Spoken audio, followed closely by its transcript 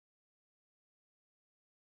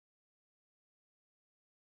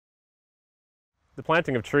The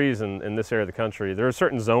planting of trees in this area of the country, there are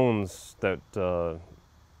certain zones that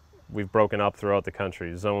we've broken up throughout the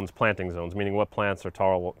country. Zones, planting zones, meaning what plants are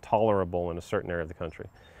tolerable in a certain area of the country.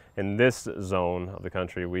 In this zone of the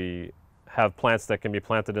country, we have plants that can be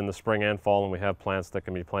planted in the spring and fall, and we have plants that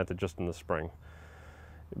can be planted just in the spring.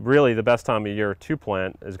 Really, the best time of year to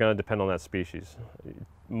plant is going to depend on that species.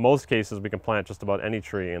 Most cases, we can plant just about any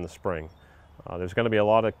tree in the spring. There's going to be a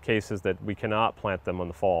lot of cases that we cannot plant them in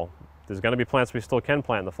the fall. There's going to be plants we still can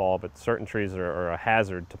plant in the fall, but certain trees are a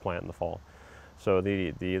hazard to plant in the fall. So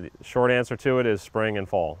the short answer to it is spring and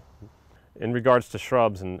fall. In regards to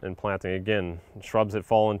shrubs and planting, again, shrubs that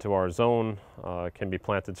fall into our zone can be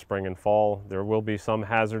planted spring and fall. There will be some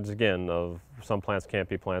hazards, again, of some plants can't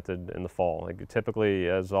be planted in the fall. Typically,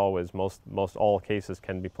 as always, most all cases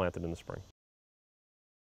can be planted in the spring.